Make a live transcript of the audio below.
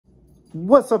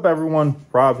What's up, everyone?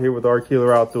 Rob here with Our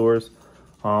Keeler Outdoors.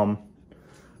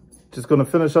 Just going to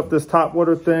finish up this top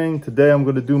water thing. Today I'm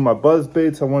going to do my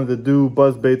Buzzbaits. I wanted to do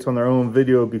Buzzbaits on their own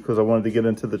video because I wanted to get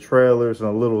into the trailers and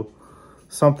a little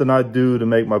something I do to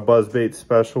make my Buzzbait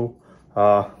special.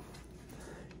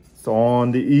 It's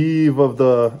on the eve of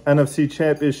the NFC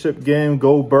Championship game.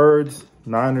 Go Birds.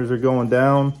 Niners are going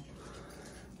down.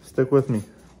 Stick with me.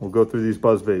 We'll go through these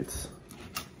Buzzbaits.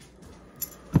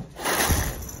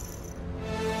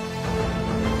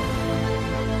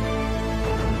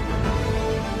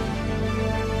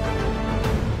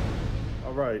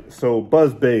 So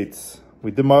Buzzbaits,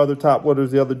 we did my other top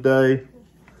waters the other day.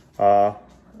 I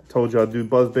told you I'd do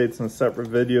Buzzbaits in a separate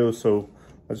video, so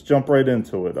let's jump right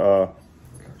into it.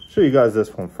 Show you guys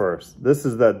this one first. This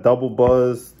is that double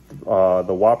buzz,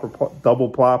 the whopper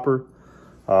double plopper.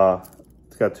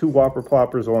 It's got two whopper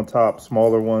ploppers on top,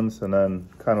 smaller ones, and then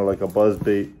kind of like a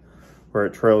Buzzbait where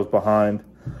it trails behind.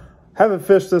 Haven't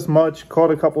fished this much, caught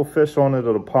a couple fish on it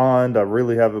at a pond. I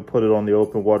really haven't put it on the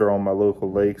open water on my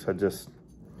local lakes. I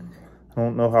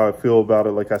don't know how I feel about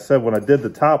it. Like I said, when I did the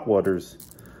top waters,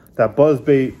 that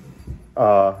Buzzbait,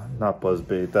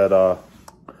 that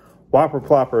whopper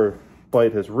plopper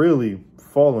bite has really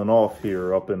fallen off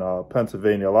here up in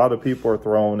Pennsylvania. A lot of people are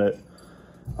throwing it.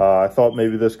 I thought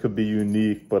maybe this could be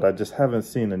unique, but I just haven't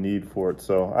seen a need for it.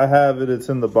 So I have it, it's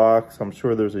in the box. I'm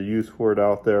sure there's a use for it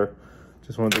out there.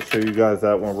 Just wanted to show you guys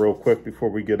that one real quick before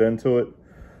we get into it.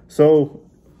 So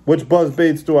which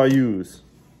Buzzbaits do I use?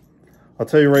 I'll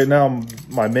tell you right now,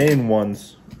 my main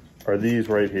ones are these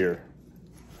right here.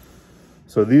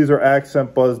 So these are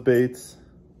accent Buzzbaits,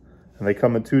 and they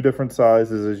come in two different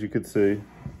sizes, as you can see.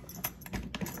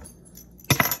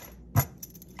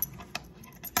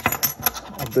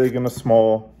 A big and a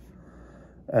small.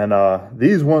 And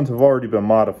these ones have already been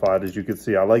modified, as you can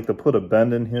see. I like to put a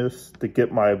bend in his to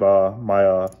get my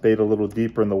bait a little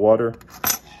deeper in the water.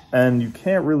 And you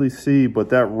can't really see, but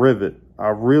that rivet, I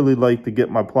really like to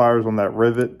get my pliers on that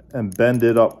rivet and bend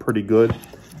it up pretty good.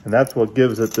 And that's what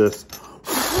gives it this,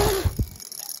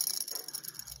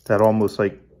 that almost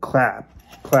like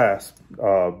clasp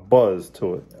buzz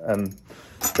to it. And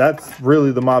that's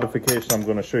really the modification I'm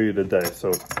going to show you today.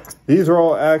 So these are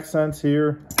all accents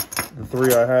here. The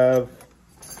three I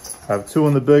have two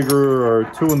in the bigger, or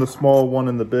two in the small, one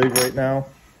in the big right now.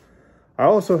 I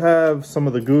also have some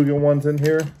of the Guggen ones in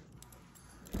here,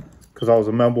 because I was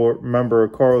a member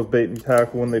of Carl's Bait and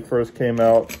Tackle when they first came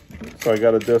out. So I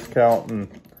got a discount, and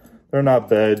they're not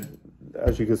bad.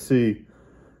 As you can see,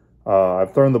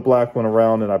 I've thrown the black one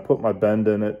around and I put my bend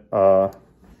in it.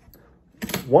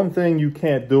 One thing you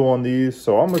can't do on these,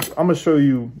 so I'm gonna show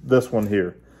you this one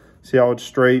here. See how it's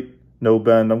straight, no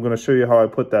bend? I'm gonna show you how I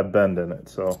put that bend in it.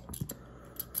 So,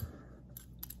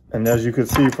 and as you can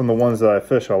see from the ones that I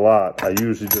fish a lot, I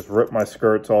usually just rip my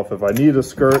skirts off. If I need a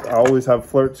skirt, I always have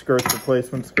flirt skirts,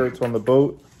 replacement skirts on the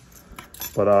boat.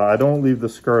 But I don't leave the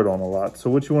skirt on a lot. So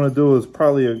what you want to do is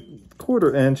probably a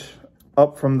 1/4 inch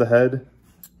up from the head.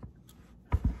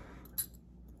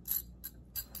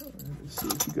 Let's see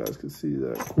if you guys can see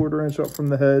that. 1/4 inch up from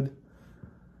the head.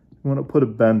 You want to put a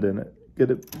bend in it.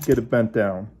 Get it bent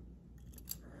down.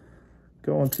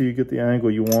 Go until you get the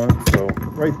angle you want. So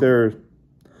right there,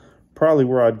 probably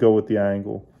where I'd go with the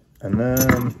angle. And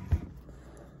then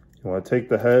you want to take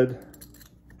the head,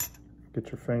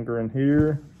 get your finger in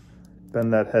here,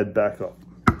 bend that head back up.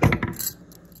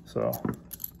 So,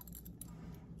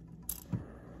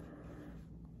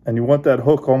 and you want that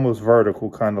hook almost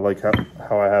vertical, kind of like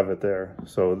how I have it there.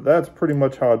 So that's pretty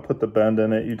much how I'd put the bend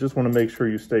in it. You just want to make sure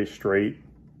you stay straight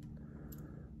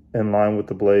in line with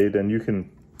the blade, and you can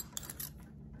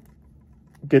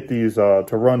get these to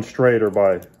run straighter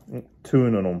by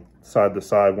tuning them side to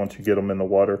side once you get them in the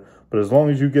water. But as long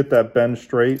as you get that bend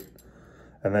straight,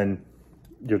 and then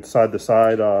your side to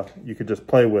side, you could just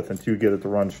play with until you get it to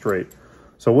run straight.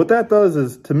 So what that does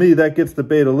is, to me, that gets the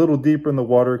bait a little deeper in the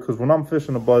water, because when I'm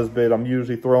fishing a buzzbait, I'm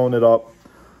usually throwing it up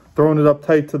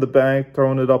tight to the bank,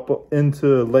 throwing it up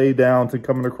into laydowns and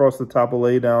coming across the top of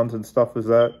laydowns and stuff as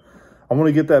that. I want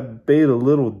to get that bait a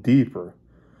little deeper,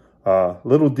 a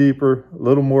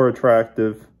little more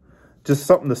attractive, just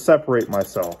something to separate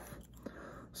myself.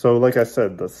 So like I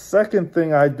said, the second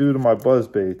thing I do to my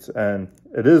Buzzbaits, and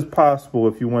it is possible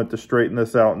if you went to straighten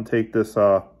this out and take this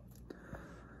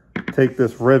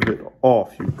rivet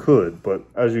off, you could, but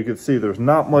as you can see, there's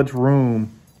not much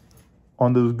room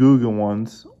on those Guggen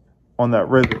ones on that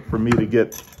rivet for me to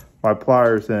get my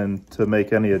pliers in to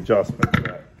make any adjustment to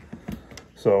that.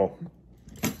 So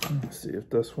let's see if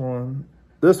this one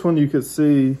you could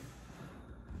see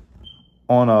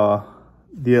on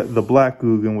the black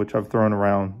Guggen, which I've thrown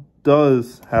around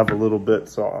does have a little bit,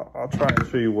 so I'll try and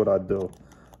show you what I do.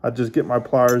 I just get my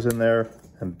pliers in there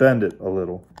and bend it a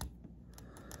little.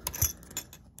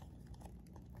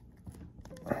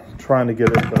 I'm trying to get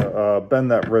it to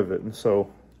bend that rivet. And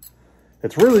so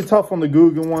it's really tough on the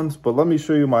Guggen ones, but let me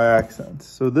show you my accents.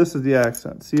 So this is the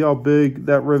accent. See how big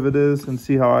that rivet is, and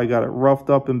see how I got it roughed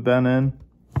up and bent in?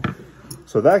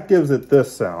 So that gives it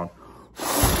this sound.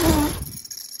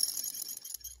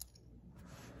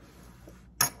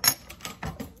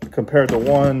 Compared to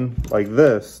one like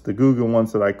this, the Guggen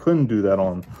ones that I couldn't do that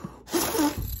on.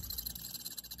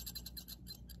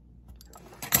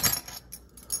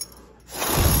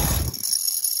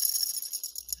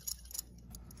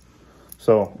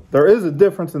 So there is a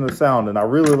difference in the sound, and I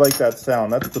really like that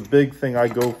sound. That's the big thing I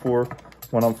go for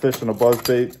when I'm fishing a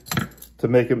buzzbait, to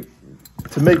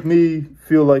make me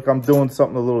feel like I'm doing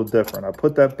something a little different. I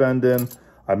put that bend in,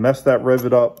 I mess that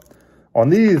rivet up. On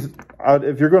these,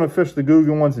 if you're going to fish the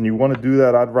Guggen ones and you want to do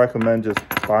that, I'd recommend just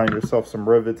buying yourself some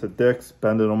rivets at Dick's,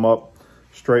 bending them up,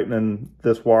 straightening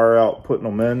this wire out, putting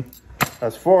them in.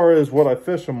 As far as what I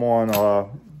fish them on,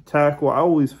 tackle, I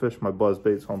always fish my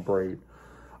buzzbaits on braid.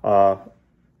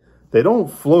 They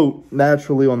don't float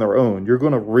naturally on their own. You're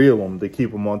going to reel them to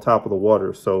keep them on top of the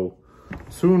water. So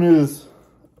as soon as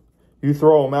you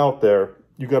throw them out there,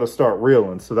 you got to start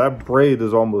reeling. So that braid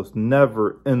is almost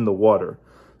never in the water.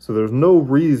 So there's no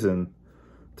reason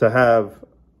to have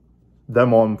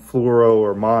them on fluoro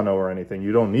or mono or anything.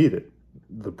 You don't need it.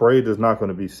 The braid is not going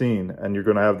to be seen, and you're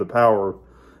going to have the power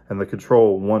and the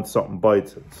control once something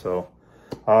bites it. So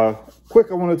quick,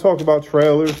 I want to talk about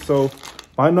trailers. So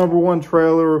my number one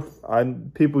trailer,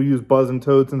 people use buzz and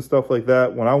toads and stuff like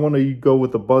that. When I want to go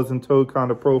with the buzz and toad kind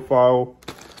of profile,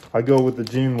 I go with the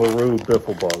Jean LaRue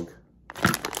Biffle Bug.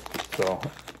 So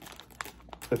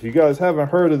if you guys haven't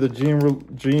heard of the Jean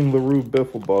LaRue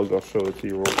Biffle Bug, I'll show it to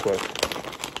you real quick.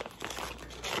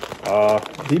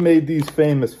 He made these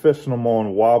famous fishing them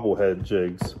on wobblehead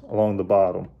jigs along the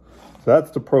bottom. So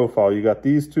that's the profile. You got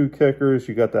these two kickers,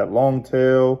 you got that long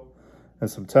tail, and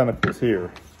some tentacles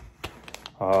here.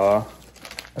 And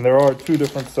there are two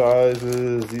different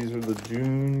sizes. These are the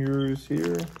juniors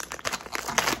here.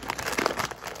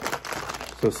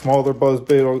 So smaller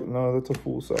buzzbait. No, that's a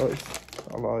full size.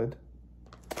 I lied.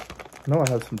 No, I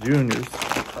have some juniors.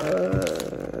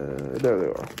 There they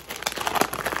are.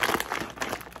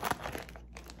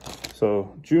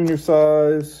 So junior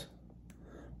size,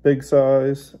 big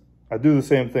size. I do the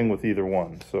same thing with either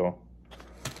one. So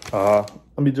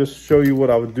let me just show you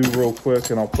what I would do real quick,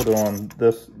 and I'll put it on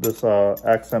this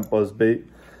accent buzzbait.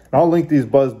 And I'll link these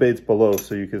buzzbaits below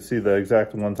so you can see the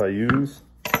exact ones I use.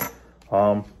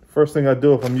 First thing I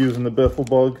do if I'm using the Biffle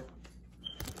Bug,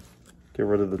 get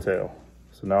rid of the tail.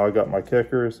 So now I got my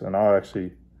kickers, and I'll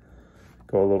actually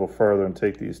go a little further and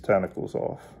take these tentacles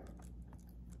off.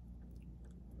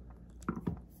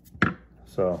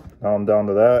 So now I'm down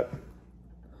to that.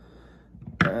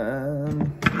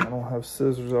 And I don't have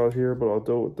scissors out here, but I'll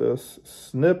do it with this.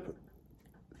 Snip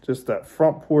just that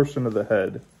front portion of the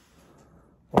head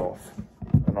off.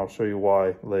 And I'll show you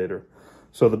why later.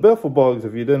 So the Biffle Bugs,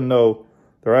 if you didn't know,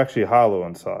 they're actually hollow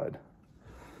inside.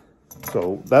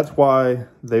 So that's why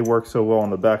they work so well on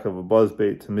the back of a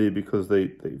buzzbait to me, because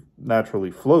they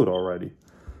naturally float already.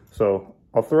 So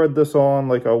I'll thread this on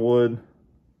like I would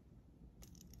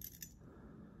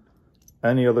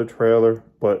any other trailer,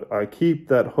 but I keep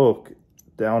that hook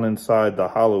down inside the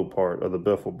hollow part of the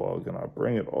Biffle Bug, and I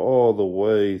bring it all the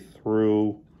way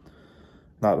through,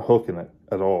 not hooking it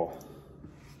at all.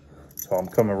 So I'm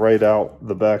coming right out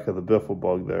the back of the Biffle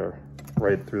Bug there,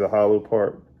 right through the hollow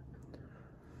part.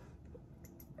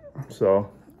 So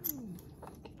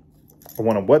I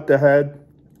want to wet the head.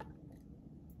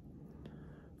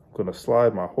 I'm going to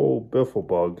slide my whole Biffle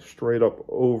Bug straight up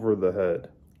over the head.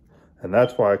 And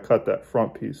that's why I cut that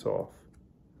front piece off.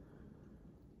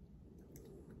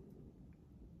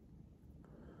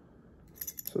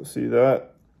 So see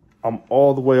that? I'm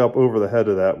all the way up over the head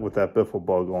of that with that Biffle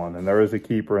Bug on. And there is a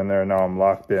keeper in there. Now I'm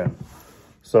locked in.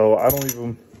 So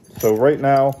so right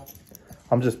now,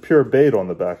 I'm just pure bait on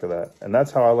the back of that. And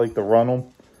that's how I like to run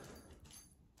them.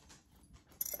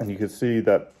 And you can see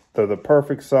that they're the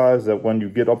perfect size, that when you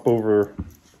get up over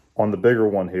on the bigger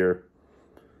one here,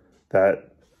 that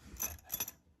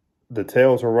the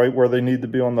tails are right where they need to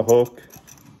be on the hook,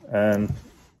 and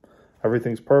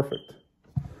everything's perfect.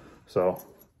 So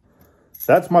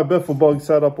that's my Biffle Bug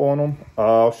setup on them.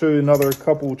 I'll show you another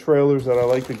couple trailers that I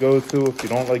like to go to if you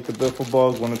don't like the Biffle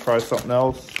Bug, want to try something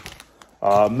else.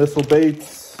 Missile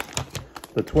baits,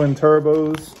 the twin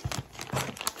turbos.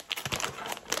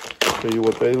 Show you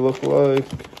what they look like.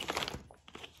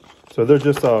 So they're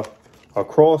just a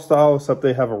crawl style, except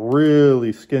they have a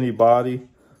really skinny body,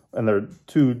 and they're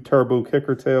 2 turbo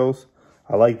kicker tails.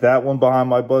 I like that one behind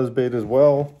my buzzbait as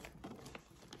well.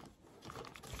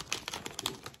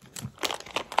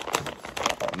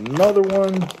 Another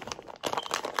one,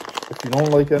 if you don't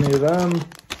like any of them,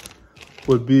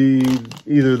 would be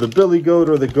either the Billy Goat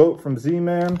or the Goat from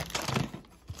Z-Man.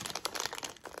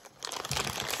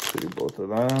 See both of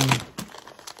them.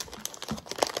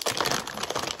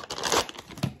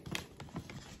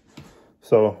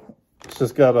 So it's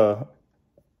just got a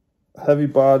heavy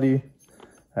body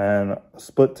and a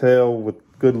split tail with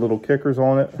good little kickers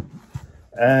on it.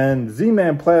 And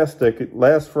Z-Man plastic, it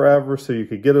lasts forever, so you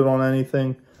could get it on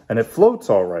anything, and it floats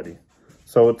already.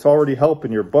 So it's already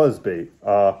helping your buzzbait.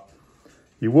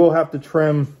 You will have to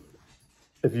trim,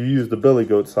 if you use the Billy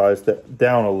Goat size,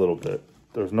 down a little bit.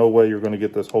 There's no way you're going to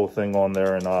get this whole thing on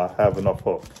there and have enough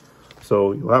hook.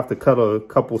 So you'll have to cut a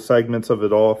couple segments of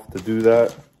it off to do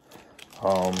that.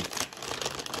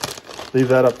 Leave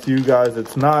that up to you guys.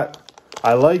 It's not,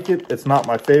 I like it. It's not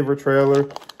my favorite trailer.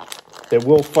 It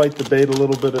will fight the bait a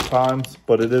little bit at times,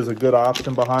 but it is a good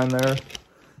option behind there.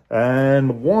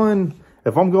 And one,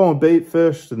 if I'm going bait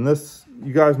fish, and this,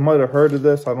 you guys might have heard of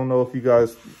this. I don't know if you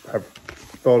guys have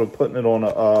thought of putting it on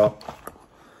a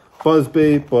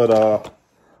buzzbait, but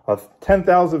a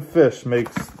 10,000 fish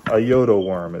makes a Yodo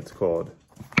worm, it's called.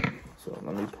 So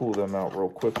let me pull them out real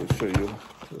quick and show you.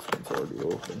 This one's already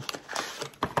open.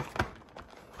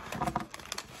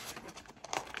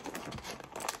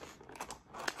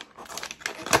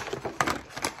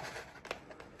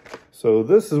 So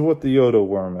this is what the Yodo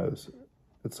worm is.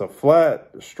 It's a flat,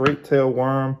 straight tail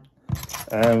worm.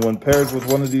 And when paired with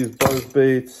one of these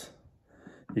buzzbaits,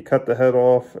 you cut the head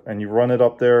off and you run it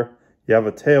up there. You have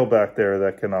a tail back there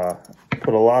that can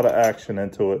put a lot of action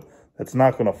into it. It's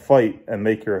not going to fight and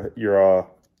make your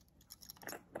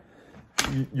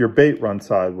bait run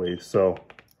sideways. So,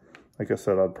 like I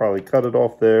said, I'd probably cut it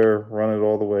off there, run it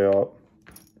all the way up,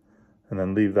 and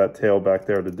then leave that tail back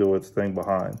there to do its thing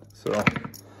behind. So,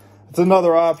 it's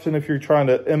another option if you're trying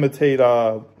to imitate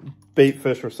bait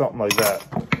fish or something like that.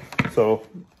 So,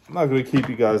 I'm not going to keep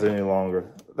you guys any longer.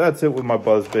 That's it with my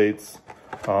buzzbaits.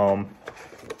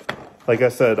 Like I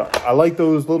said, I like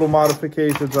those little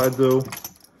modifications I do,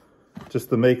 just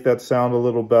to make that sound a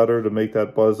little better, to make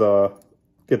that buzz,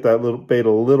 get that little bait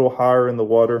a little higher in the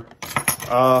water.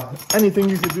 Anything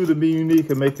you can do to be unique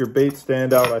and make your bait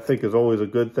stand out, I think is always a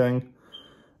good thing.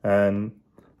 And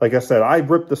like I said, I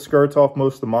ripped the skirts off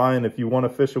most of mine. If you want to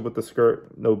fish it with the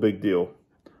skirt, no big deal.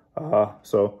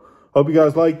 So hope you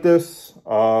guys like this.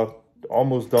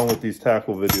 Almost done with these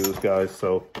tackle videos, guys.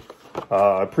 So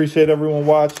I appreciate everyone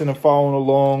watching and following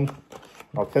along.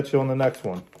 I'll catch you on the next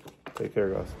one. Take care,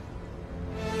 guys.